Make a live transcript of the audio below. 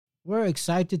We're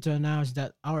excited to announce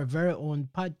that our very own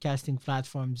podcasting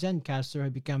platform, Zencaster, has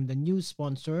become the new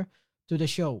sponsor to the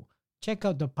show. Check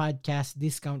out the podcast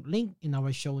discount link in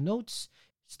our show notes.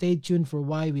 Stay tuned for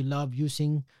why we love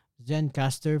using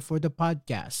Zencaster for the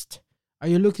podcast. Are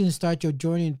you looking to start your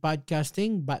journey in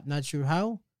podcasting but not sure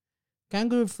how?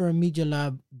 Kangaroo Firm Media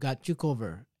Lab got you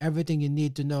covered. Everything you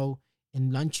need to know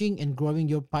in launching and growing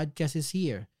your podcast is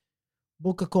here.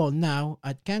 Book a call now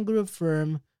at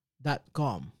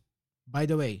kangaroofirm.com. By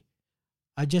the way,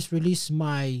 I just released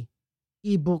my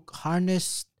ebook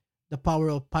Harness the Power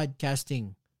of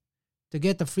Podcasting. To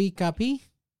get a free copy,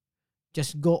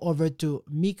 just go over to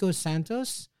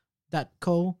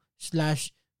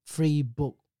mikosantos.co/free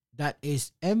book. That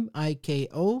is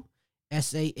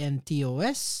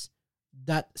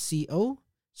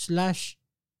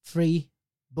mikosantos.co/free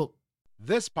book.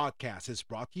 This podcast is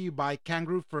brought to you by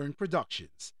Kangaroo Fern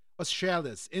Productions,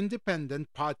 Australia's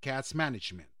independent podcast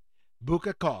management. Book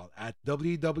a call at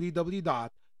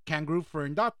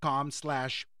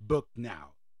www.kangaroofern.com/book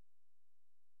now.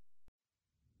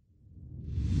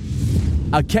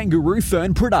 A Kangaroo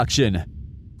Fern production.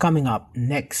 Coming up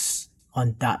next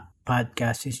on That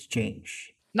Podcast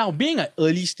Exchange. Now, being an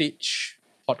early stage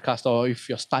podcaster, or if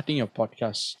you're starting your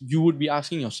podcast, you would be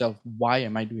asking yourself, why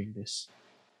am I doing this?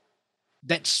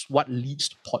 That's what leads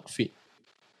to podfit.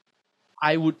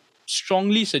 I would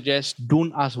strongly suggest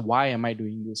don't ask why am I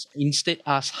doing this. Instead,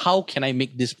 ask how can I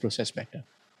make this process better?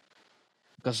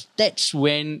 Because that's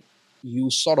when you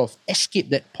sort of escape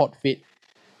that podfit.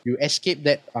 You escape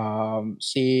that,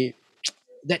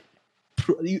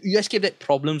 you escape that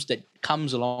problems that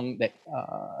comes along that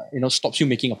stops you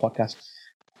making a podcast.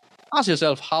 Ask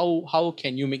yourself how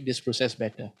can you make this process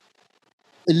better?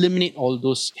 Eliminate all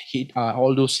those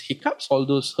hiccups, all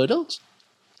those hurdles,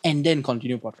 and then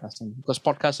continue podcasting. Because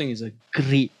podcasting is a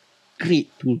great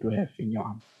tool to have in your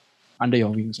arm, under your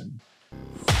wings.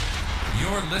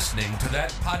 You're listening to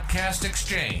That Podcast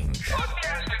Exchange.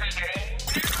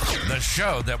 The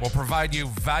show that will provide you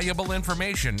valuable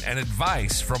information and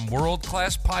advice from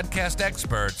world-class podcast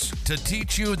experts to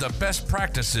teach you the best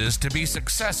practices to be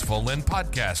successful in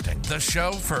podcasting. The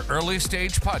show for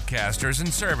early-stage podcasters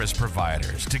and service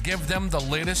providers to give them the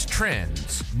latest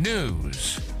trends,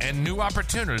 news, and new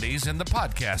opportunities in the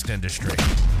podcast industry.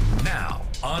 Now,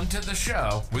 on to the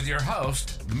show with your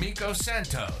host, Miko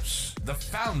Santos, the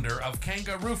founder of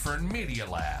Kangaroo Fern Media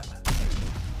Lab.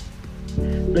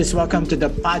 Please welcome to the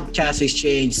Podcast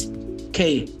Exchange,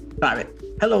 K. Bharath.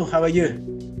 Hello, how are you?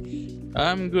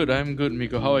 I'm good,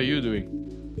 Miko. How are you doing?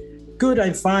 Good,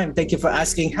 I'm fine. Thank you for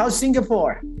asking. How's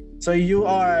Singapore? So you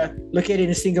are located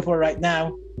in Singapore right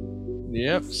now?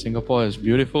 Yep, Singapore is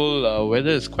beautiful.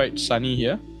 Weather is quite sunny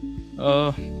here.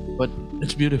 But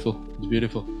it's beautiful. It's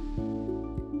beautiful.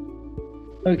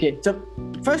 Okay, so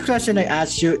first question I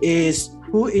ask you is,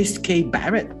 who is K.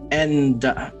 Bharath? And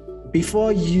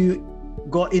before you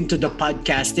go into the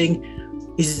podcasting,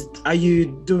 are you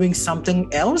doing something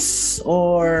else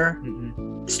or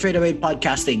straight away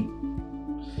podcasting?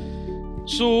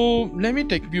 So let me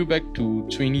take you back to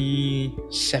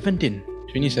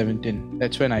 2017.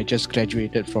 That's when I just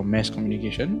graduated from mass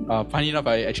communication. Funny enough,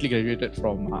 I actually graduated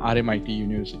from RMIT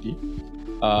University.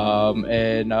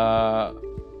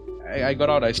 I got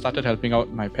out, I started helping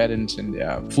out my parents in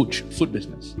their food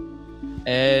business.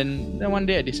 And then one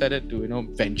day I decided to,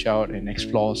 venture out and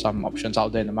explore some options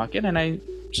out there in the market. And I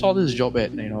saw this job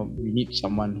ad, we need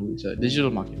someone who is a digital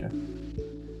marketer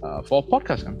for a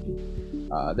podcast company.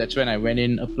 That's when I went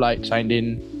in, applied, signed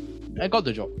in. I got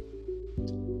the job.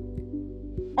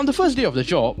 On the first day of the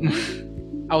job,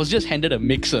 I was just handed a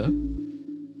mixer.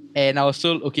 And I was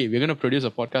told, okay, we're going to produce a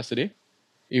podcast today.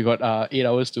 You got 8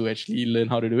 hours to actually learn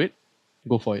how to do it.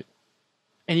 Go for it.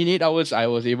 And in 8 hours, I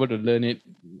was able to learn it.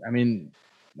 I mean,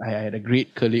 I had a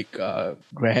great colleague,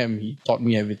 Graham. He taught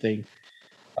me everything.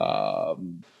 Taught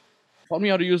me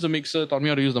how to use the mixer, taught me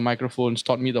how to use the microphones,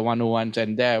 taught me the 101s,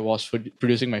 and there I was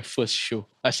producing my first show.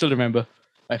 I still remember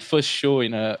my first show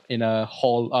in a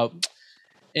hall,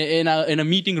 in a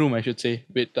meeting room, I should say,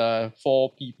 with 4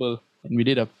 people, and we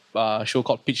did a show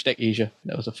called Pitch Deck Asia.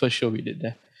 That was the first show we did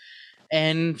there.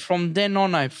 And from then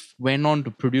on, I went on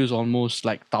to produce almost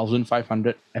like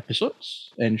 1,500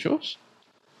 episodes and shows.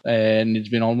 And it's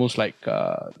been almost like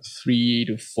 3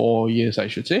 to 4 years, I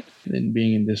should say, in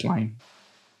being in this line.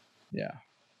 Yeah.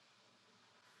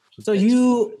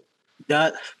 So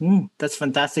that's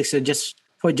fantastic. So just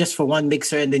for one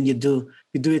mixer, and then you do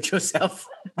it yourself.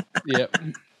 Yeah.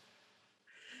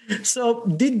 So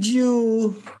did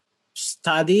you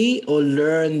study or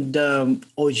learn the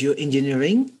audio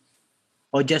engineering?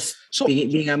 Or just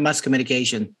being a mass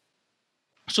communication?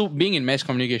 So being in mass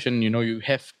communication, you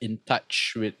have in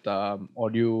touch with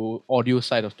audio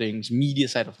side of things, media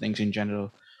side of things in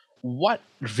general. What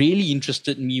really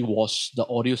interested me was the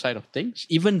audio side of things.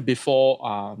 Even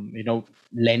before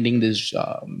landing this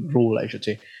role, I should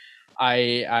say,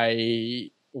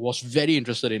 I was very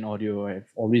interested in audio.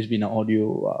 I've always been an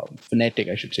audio fanatic,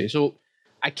 I should say. So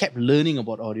I kept learning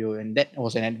about audio, and that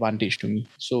was an advantage to me.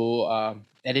 So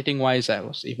editing wise, I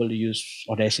was able to use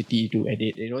Audacity to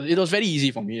edit. It was very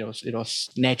easy for me. It was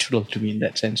natural to me in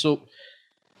that sense. So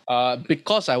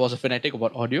because I was a fanatic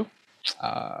about audio,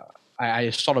 I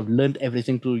sort of learned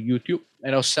everything through YouTube,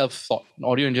 and I was self-taught.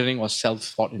 Audio engineering was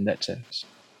self-taught in that sense.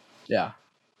 Yeah.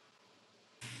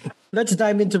 Let's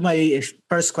dive into my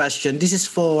first question. This is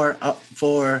for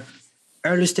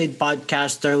early stage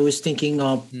podcaster who is thinking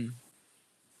of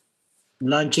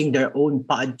launching their own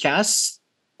podcast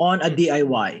on a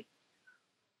DIY.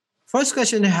 First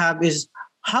question I have is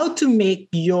how to make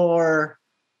your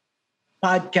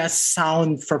podcast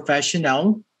sound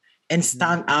professional and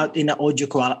stand out in an audio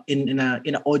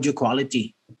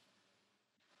quality.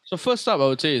 So first up, I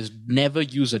would say is never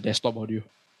use a desktop audio.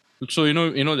 So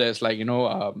there's like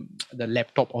the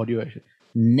laptop audio.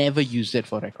 Never use that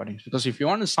for recordings, because if you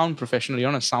want to sound professional, you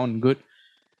want to sound good,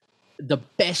 the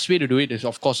best way to do it is,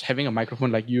 of course, having a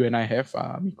microphone like you and I have,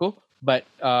 Miko. But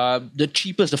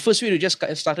the first way to just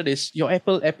get started is your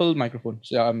Apple microphone,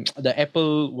 the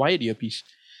Apple wired earpiece.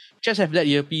 Just have that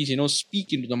earpiece,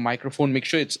 speak into the microphone. Make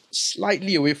sure it's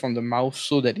slightly away from the mouth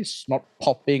so that it's not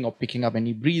popping or picking up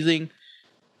any breathing.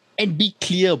 And be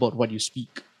clear about what you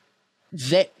speak.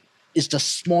 That is the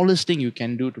smallest thing you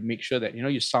can do to make sure that,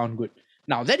 you sound good.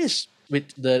 Now, that is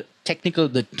with the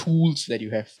tools that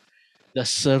you have. The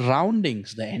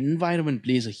surroundings, the environment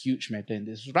plays a huge matter in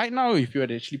this. Right now, if you were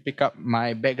to actually pick up,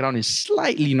 my background is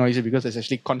slightly noisy because there's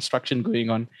actually construction going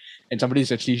on and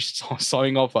somebody's actually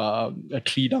sawing off a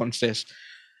tree downstairs.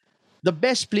 The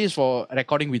best place for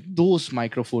recording with those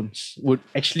microphones would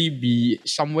actually be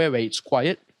somewhere where it's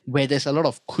quiet, where there's a lot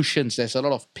of cushions, there's a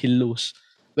lot of pillows,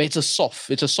 where it's a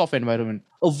soft environment.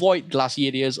 Avoid glassy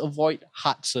areas, avoid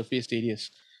hard surfaced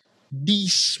areas.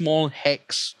 These small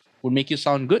hacks would make you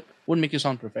sound good, would make you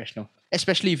sound professional,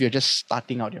 especially if you're just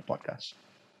starting out your podcast.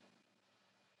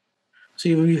 So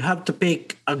you have to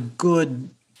pick a good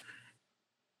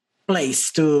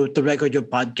place to record your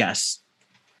podcast.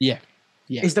 Yeah.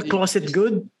 Is the closet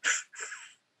good?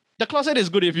 The closet is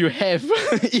good if you have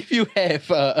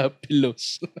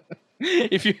pillows.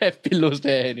 If you have pillows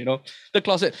there, the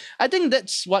closet. I think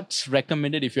that's what's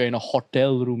recommended if you're in a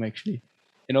hotel room, actually.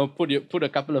 Put a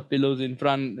couple of pillows in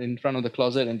front of the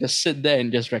closet and just sit there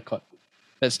and just record.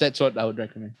 That's what I would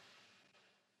recommend.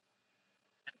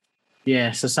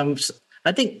 Yeah. So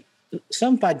I think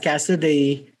some podcasters,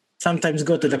 they sometimes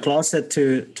go to the closet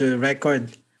to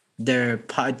record their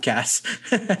podcast.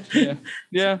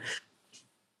 Yeah.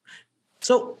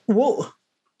 So what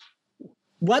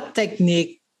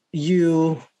technique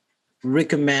you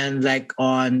recommend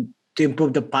to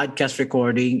improve the podcast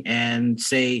recording, and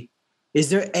say, is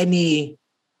there any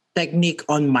technique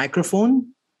on microphone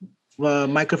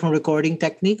recording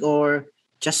technique, or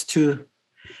just to,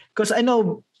 because I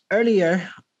know earlier,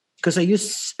 because I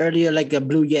used earlier like a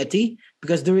Blue Yeti,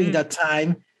 because during that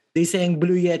time they saying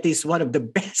Blue Yeti is one of the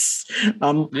best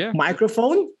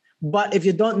microphone, but if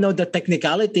you don't know the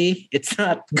technicality, it's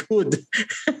not good.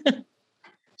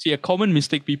 See, a common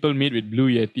mistake people made with Blue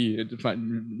Yeti,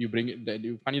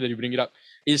 funny that you bring it up,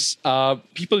 is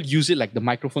people use it like the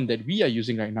microphone that we are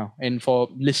using right now. And for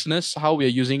listeners, how we are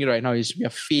using it right now is we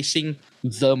are facing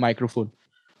the microphone.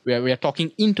 We are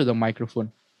talking into the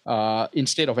microphone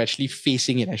instead of actually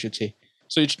facing it, I should say.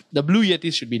 So the Blue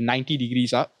Yeti should be 90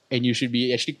 degrees up, and you should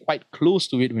be actually quite close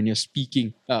to it when you're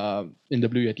speaking in the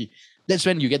Blue Yeti. That's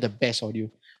when you get the best audio.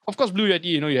 Of course, Blue Yeti,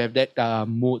 you have that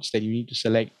modes that you need to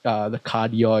select, the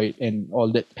cardioid and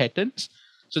all that patterns.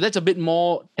 So that's a bit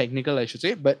more technical, I should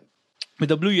say. But with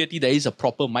the Blue Yeti, there is a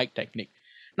proper mic technique.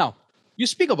 Now, you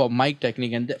speak about mic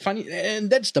technique, and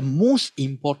that's the most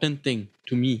important thing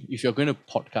to me if you're going to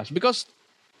podcast. Because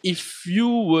if you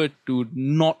were to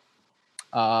not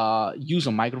use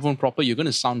a microphone proper, you're going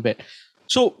to sound bad.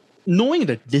 So knowing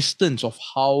the distance of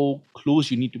how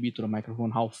close you need to be to the microphone,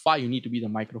 how far you need to be the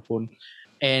microphone.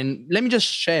 And let me just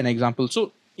share an example.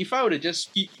 So if I were to just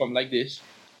speak from like this,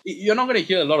 you're not going to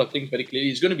hear a lot of things very clearly.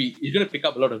 It's going to pick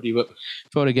up a lot of reverb.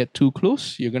 If I were to get too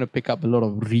close, you're going to pick up a lot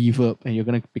of reverb, and you're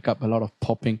going to pick up a lot of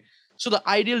popping. So the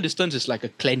ideal distance is like a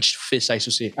clenched fist, I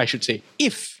should say.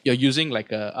 If you're using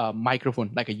like a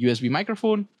microphone, like a USB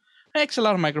microphone, an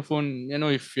XLR microphone,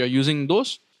 if you're using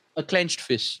those, a clenched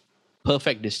fist,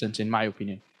 perfect distance in my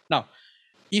opinion. Now,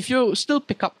 if you still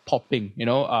pick up popping,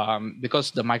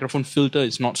 because the microphone filter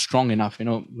is not strong enough,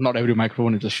 not every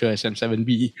microphone is a Shure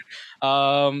SM7B.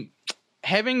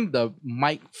 Having the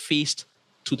mic faced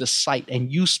to the side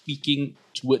and you speaking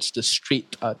towards the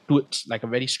towards like a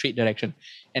very straight direction,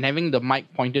 and having the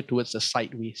mic pointed towards the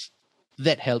sideways,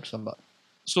 that helps a lot.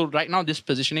 So right now, this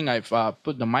positioning I've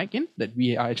put the mic in that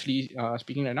we are actually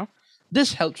speaking right now.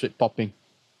 This helps with popping.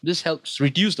 This helps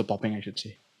reduce the popping, I should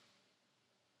say.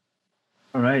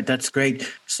 All right, that's great.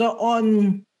 So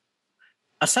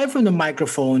aside from the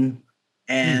microphone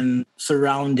and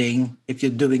surrounding, if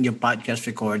you're doing your podcast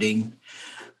recording,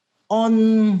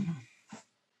 on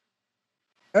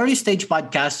early stage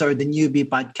podcaster, the newbie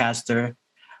podcaster,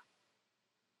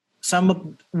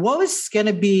 what is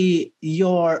gonna be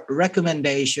your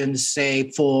recommendations, say,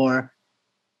 for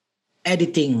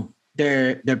editing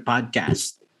their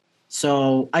podcast?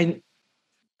 So I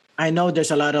know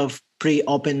there's a lot of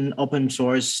open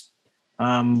source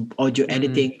audio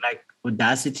editing like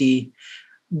Audacity.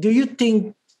 Do you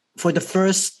think for the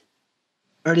first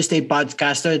early stage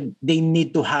podcaster, they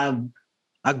need to have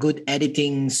a good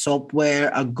editing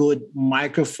software, a good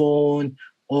microphone,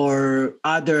 or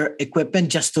other equipment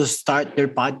just to start their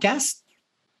podcast?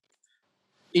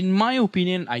 In my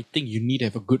opinion, I think you need to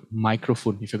have a good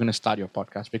microphone if you're going to start your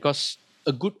podcast, because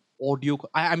a good audio.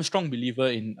 I'm a strong believer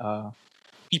in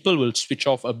people will switch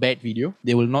off a bad video.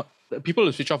 People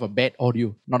will switch off a bad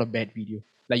audio, not a bad video.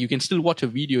 Like, you can still watch a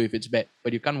video if it's bad,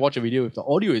 but you can't watch a video if the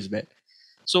audio is bad.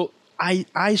 So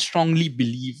I strongly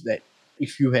believe that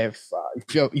if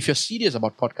you're serious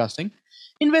about podcasting,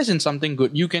 invest in something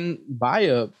good. You can buy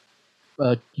a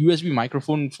USB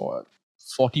microphone for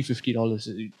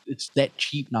 $40-50. It's that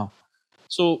cheap now.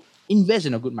 So invest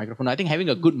in a good microphone. I think having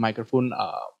a good microphone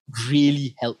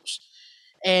really helps.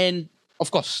 And of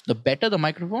course, the better the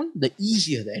microphone, the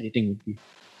easier the editing would be.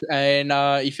 And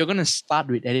if you're going to start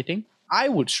with editing, I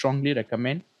would strongly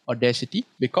recommend Audacity,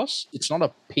 because it's not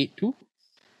a paid tool.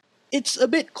 It's a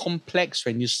bit complex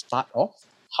when you start off.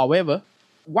 However,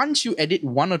 once you edit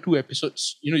 1 or 2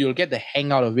 episodes, you'll get the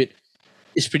hang out of it.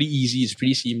 It's pretty easy. It's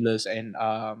pretty seamless. And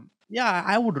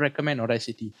I would recommend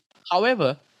Audacity.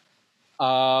 However,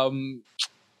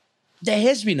 there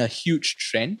has been a huge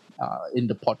trend in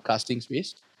the podcasting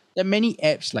space. There are many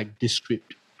apps like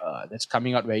Descript that's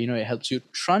coming out where, it helps you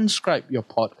transcribe your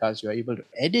podcast. You're able to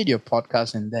edit your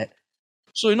podcast and that.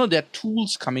 So, there are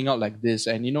tools coming out like this.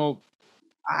 And,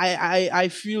 I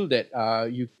feel that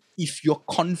if you're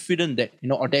confident that,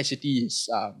 Audacity is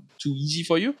too easy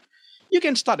for you, you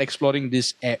can start exploring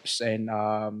these apps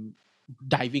and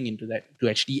diving into that to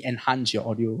actually enhance your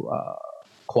audio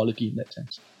quality in that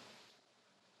sense.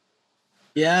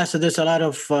 Yeah, so there's a lot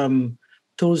of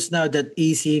tools now that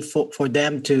easy for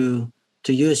them to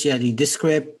use. Yeah, the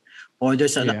Descript, or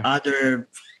there's other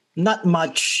not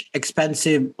much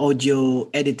expensive audio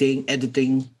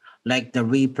editing like the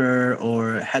Reaper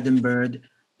or Heddenbird.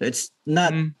 It's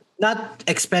not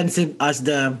expensive as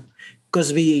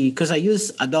because I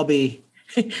use Adobe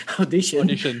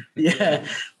Audition. Yeah,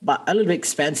 but a little bit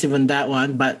expensive on that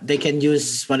one. But they can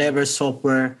use whatever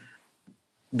software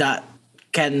that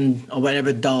can, or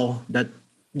whatever DAW that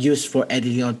used for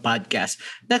editing on podcasts.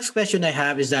 Next question I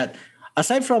have is that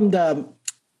aside from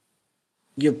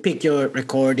you pick your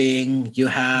recording, you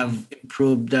have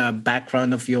improved the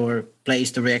background of your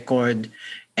place to record,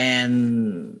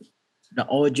 and the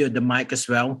audio, the mic as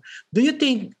well. Do you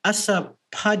think as a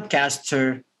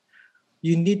podcaster,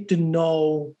 you need to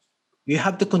know, you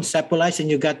have to conceptualize and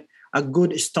you got a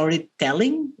good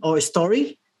storytelling or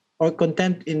story or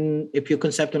content if you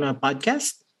concept on a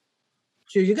podcast?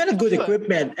 So you got a good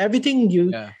equipment. Everything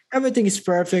is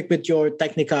perfect with your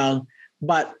technical.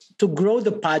 But to grow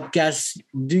the podcast,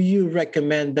 do you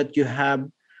recommend that you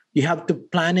have to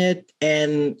plan it?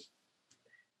 And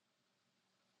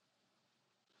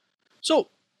so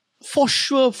for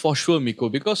sure, Miko,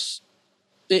 because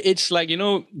it's like,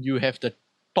 you have the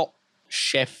top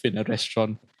chef in a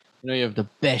restaurant. You have the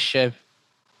best chef,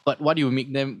 but what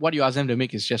you ask them to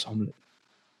make is just omelette.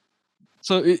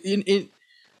 So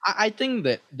I think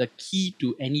that the key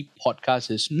to any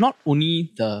podcast is not only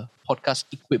the podcast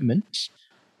equipment,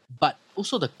 but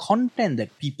also the content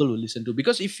that people will listen to.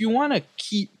 Because if you want to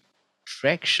keep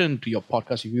traction to your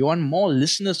podcast, if you want more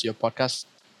listeners to your podcast,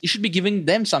 you should be giving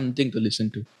them something to listen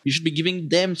to. You should be giving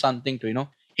them something to,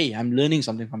 hey, I'm learning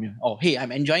something from you. Or, hey,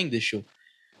 I'm enjoying this show.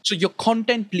 So your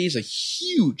content plays a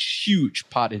huge, huge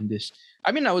part in this.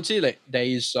 I mean, I would say like there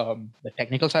is the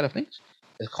technical side of things,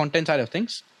 the content side of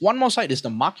things. One more side is the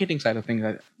marketing side of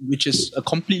things, which is a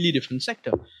completely different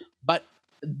sector. But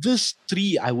these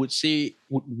three, I would say,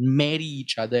 would marry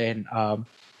each other. And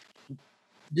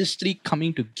these three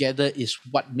coming together is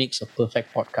what makes a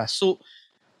perfect podcast. So,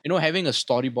 having a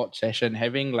storyboard session,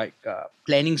 having like a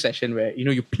planning session where,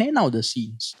 you plan out the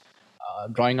scenes,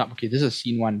 drawing up, okay, this is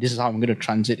scene one, this is how I'm going to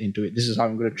transit into it, this is how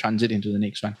I'm going to transit into the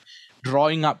next one,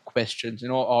 drawing up questions,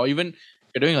 or even if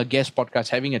you're doing a guest podcast,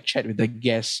 having a chat with the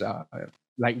guests,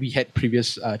 like we had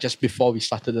previous, just before we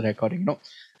started the recording,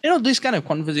 these kind of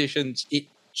conversations, it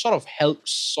sort of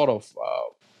helps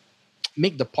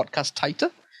make the podcast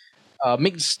tighter,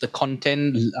 makes the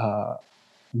content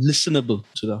listenable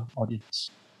to the audience.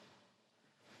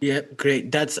 Yeah,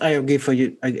 great. I agree for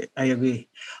you. I agree.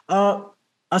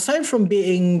 Aside from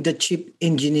being the chief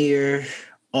engineer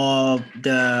of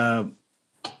the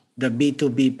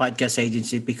B2B podcast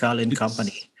agency, Pickle and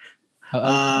Company.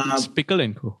 It's Pickle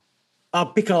and Co.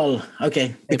 Pickle.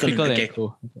 Okay. Pickle okay. and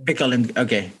Co. Pickle and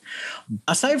okay.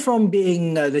 Aside from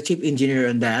being the chief engineer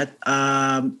on that,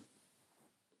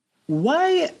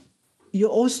 why you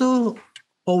also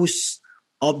host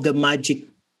of the Magic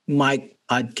Mike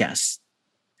podcast?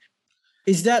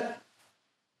 Is that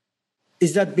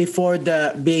before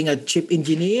being a chief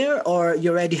engineer, or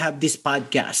you already have this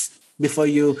podcast before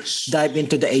you dive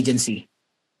into the agency?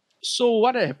 So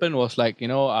what happened was I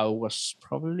was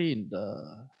probably in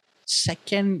the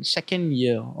second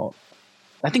year, or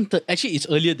I think actually it's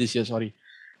earlier this year. Sorry.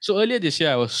 So earlier this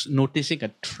year, I was noticing a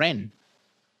trend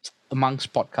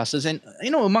amongst podcasters, and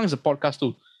amongst the podcast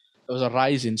too, there was a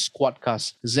rise in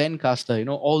Squadcast, Zencaster,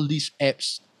 all these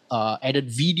apps added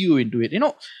video into it.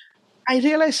 I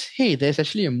realized, hey, there's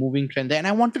actually a moving trend there, and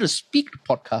I wanted to speak to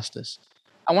podcasters.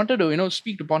 I wanted to,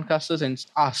 speak to podcasters and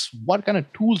ask, what kind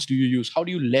of tools do you use? How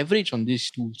do you leverage on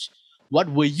these tools? What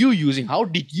were you using? How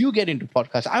did you get into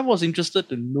podcasts? I was interested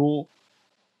to know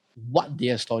what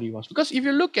their story was, because if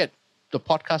you look at the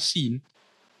podcast scene,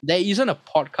 there isn't a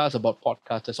podcast about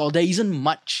podcasters, or there isn't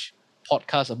much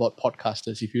podcast about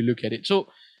podcasters if you look at it. So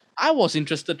I was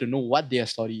interested to know what their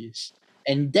story is.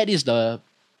 And that is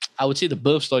I would say, the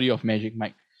birth story of Magic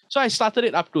Mike. So I started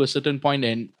it up to a certain point,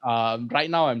 and right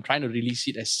now I'm trying to release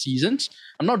it as seasons.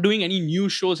 I'm not doing any new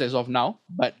shows as of now,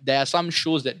 but there are some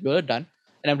shows that were done,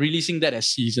 and I'm releasing that as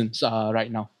seasons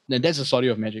right now. And that's the story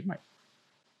of Magic Mike.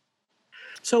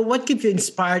 So what keeps you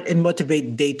inspired and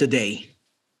motivated day to day?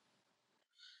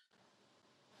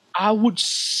 I would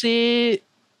say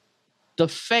the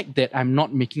fact that I'm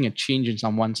not making a change in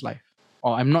someone's life,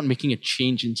 or I'm not making a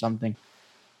change in something.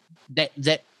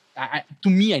 To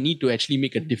me, I need to actually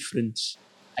make a difference.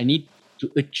 I need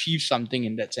to achieve something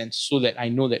in that sense, so that I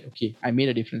know that, okay, I made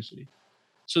a difference today.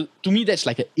 So to me, that's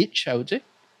like an itch, I would say.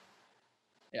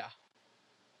 Yeah.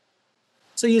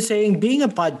 So you're saying being a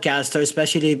podcaster,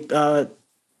 especially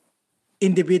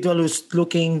individual who's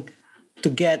looking to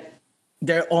get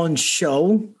their own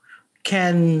show,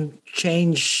 can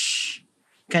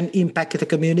impact the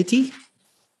community?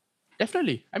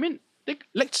 Definitely. I mean,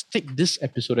 let's take this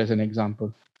episode as an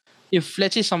example. If,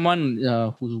 let's say, someone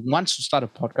who wants to start a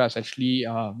podcast actually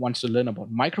wants to learn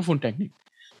about microphone technique,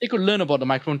 they could learn about the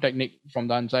microphone technique from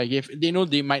the answer I gave. They know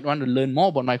they might want to learn more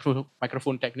about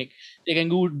microphone technique. They can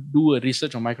go do a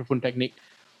research on microphone technique.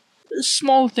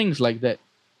 Small things like that.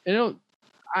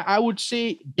 I would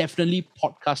say definitely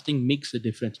podcasting makes a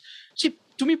difference. See,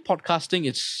 to me, podcasting,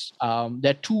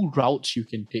 there are two routes you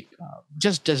can take.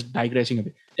 Just digressing a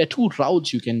bit. There are two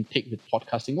routes you can take with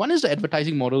podcasting. One is the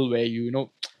advertising model, where you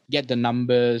get the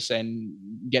numbers and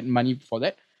get money for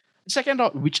that. The second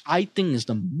route, which I think is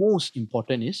the most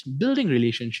important, is building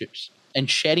relationships and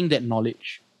sharing that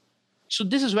knowledge. So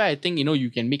this is where I think, you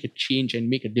can make a change and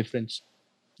make a difference.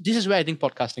 This is where I think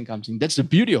podcasting comes in. That's the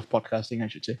beauty of podcasting, I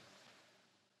should say.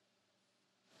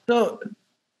 So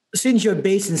since you're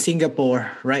based in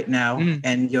Singapore right now,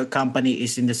 and your company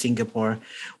is in the Singapore,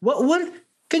 what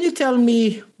can you tell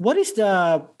me, what is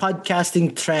the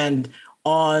podcasting trend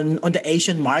on the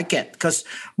Asian market? Because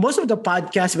most of the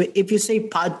podcasts, if you say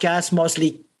podcast,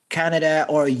 mostly Canada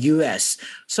or US.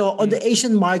 So on the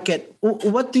Asian market,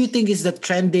 what do you think is the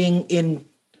trending in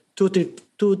 2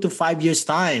 to 5 years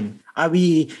time? Are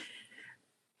we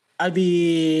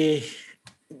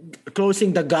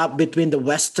closing the gap between the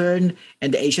Western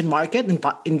and the Asian market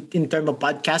in terms of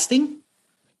podcasting?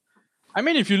 I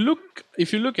mean, if you look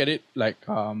at it, like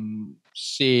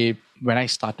say when I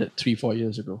started 3-4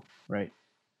 years ago, right?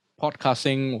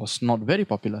 Podcasting was not very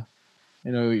popular.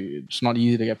 It's not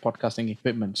easy to get podcasting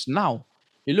equipments. Now,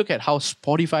 you look at how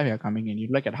Spotify are coming in. You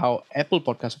look at how Apple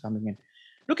Podcasts are coming in.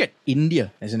 Look at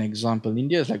India as an example.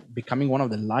 India is like becoming one of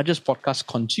the largest podcast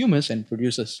consumers and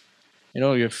producers. You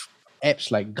have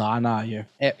apps like Ghana. You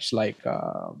have apps like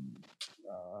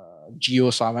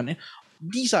JioSaavn.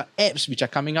 these are apps which are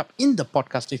coming up in the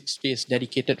podcasting space,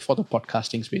 dedicated for the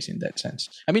podcasting space in that sense.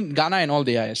 I mean, Ghana and all,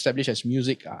 they are established as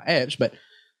music apps, but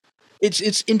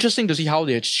it's interesting to see how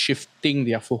they're shifting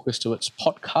their focus towards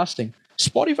podcasting.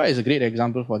 Spotify is a great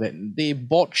example for that. They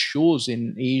bought shows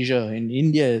in Asia, in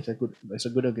India is a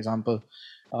good example.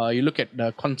 You look at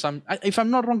the if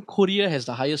I'm not wrong, Korea has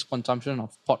the highest consumption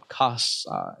of podcasts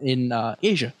in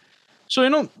Asia. So,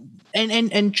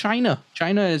 and China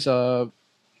is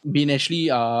been actually,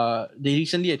 they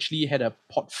recently actually had a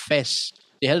pod fest.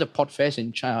 They held a pod fest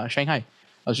in Shanghai.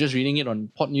 I was just reading it on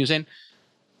Pod News, and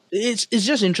it's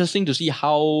just interesting to see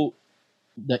how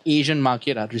the Asian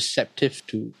market are receptive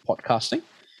to podcasting.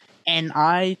 And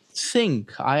I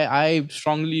think, I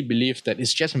strongly believe that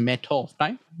it's just a matter of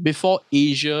time before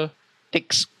Asia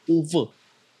takes over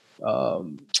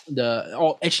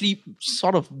or actually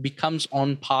sort of becomes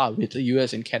on par with the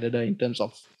US and Canada in terms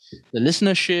of the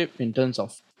listenership, in terms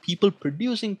of people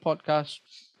producing podcasts.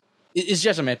 It's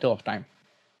just a matter of time.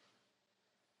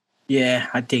 Yeah,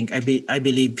 I think I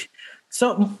believe.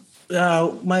 So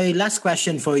my last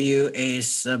question for you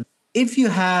is, if you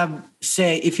have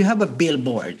a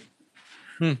billboard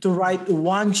to write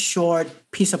one short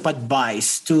piece of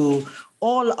advice to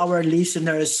all our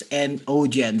listeners and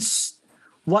audience,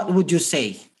 what would you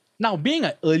say? Now, being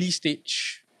an early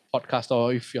stage podcaster,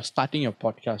 or if you're starting your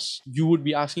podcast, you would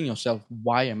be asking yourself,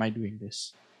 why am I doing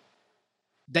this?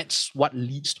 That's what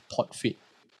leads to PodFit.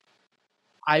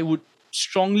 I would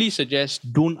strongly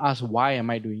suggest, don't ask why am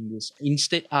I doing this.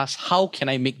 Instead, ask how can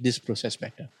I make this process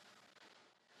better?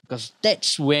 Because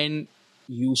that's when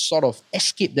you sort of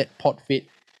escape that PodFit.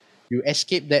 You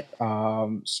escape that,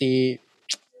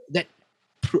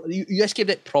 you escape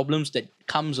that problems that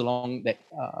comes along that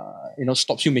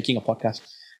stops you making a podcast.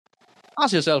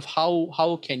 Ask yourself,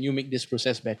 how can you make this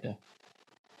process better?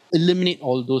 Eliminate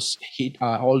all those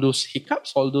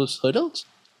hiccups, all those hurdles,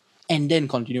 and then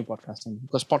continue podcasting.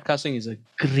 Because podcasting is a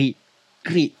great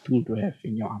tool to have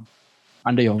in your arm,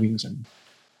 under your wings.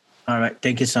 All right,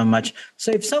 thank you so much.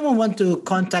 So if someone wants to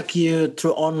contact you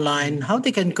through online, how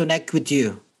they can connect with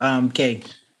you, Kay?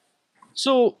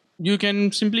 So you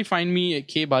can simply find me at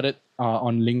Bharath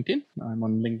on LinkedIn. I'm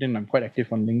on LinkedIn. I'm quite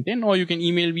active on LinkedIn. Or you can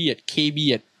email me at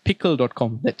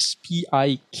kb@pickle.com. That's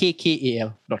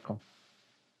pikkal.com.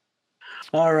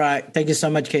 All right. Thank you so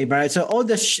much, Kay. Bharath. So all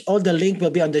the link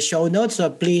will be on the show notes. So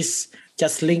please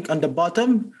just link on the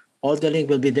bottom. All the link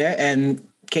will be there. And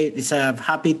Kate is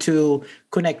happy to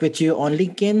connect with you on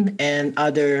LinkedIn and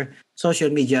other social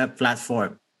media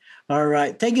platform. All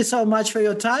right. Thank you so much for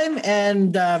your time.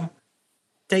 And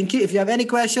thank you. If you have any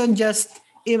question, just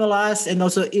email us and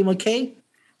also email Kay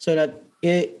so that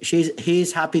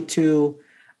he's happy to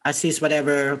assist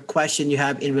whatever question you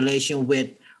have in relation with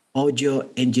audio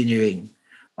engineering.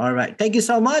 All right. Thank you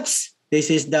so much. This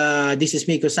is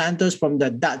Miko Santos from the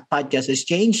Dot Podcast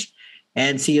Exchange,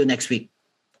 and see you next week.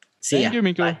 Thank you,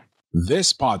 Miko. Bye.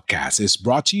 This podcast is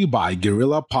brought to you by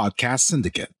Guerrilla Podcast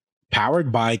Syndicate,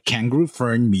 powered by Kangaroo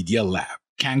Fern Media Lab.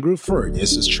 Kangaroo Fern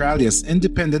is Australia's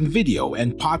independent video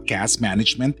and podcast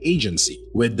management agency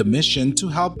with the mission to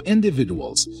help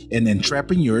individuals and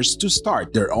entrepreneurs to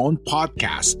start their own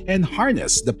podcast and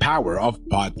harness the power of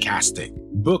podcasting.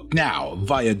 Book now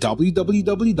via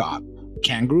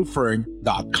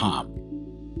www.kangaroofern.com.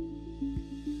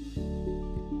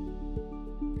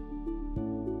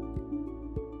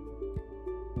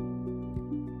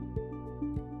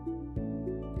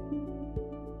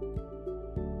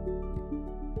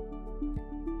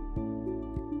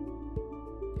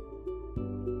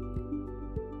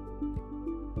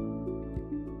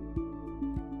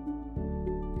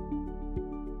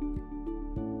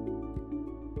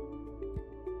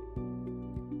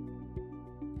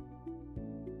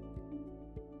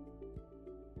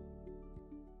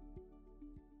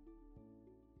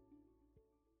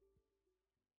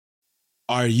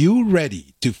 Are you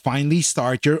ready to finally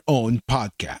start your own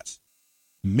podcast?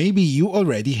 Maybe you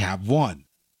already have one,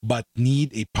 but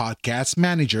need a podcast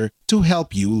manager to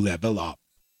help you level up.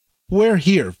 We're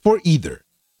here for either.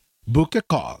 Book a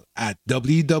call at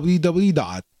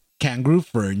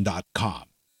www.kangaroofern.com,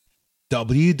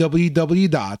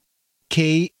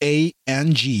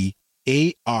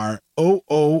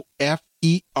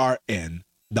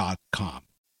 www.kangaroofern.com.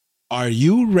 Are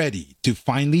you ready to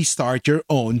finally start your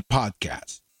own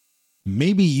podcast?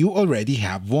 Maybe you already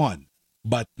have one,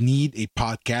 but need a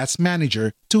podcast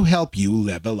manager to help you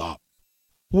level up.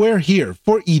 We're here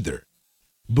for either.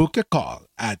 Book a call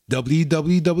at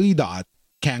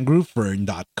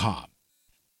www.kangaroofern.com,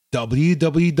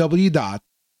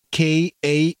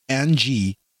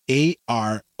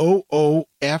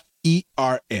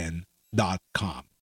 www.kangaroofern.com.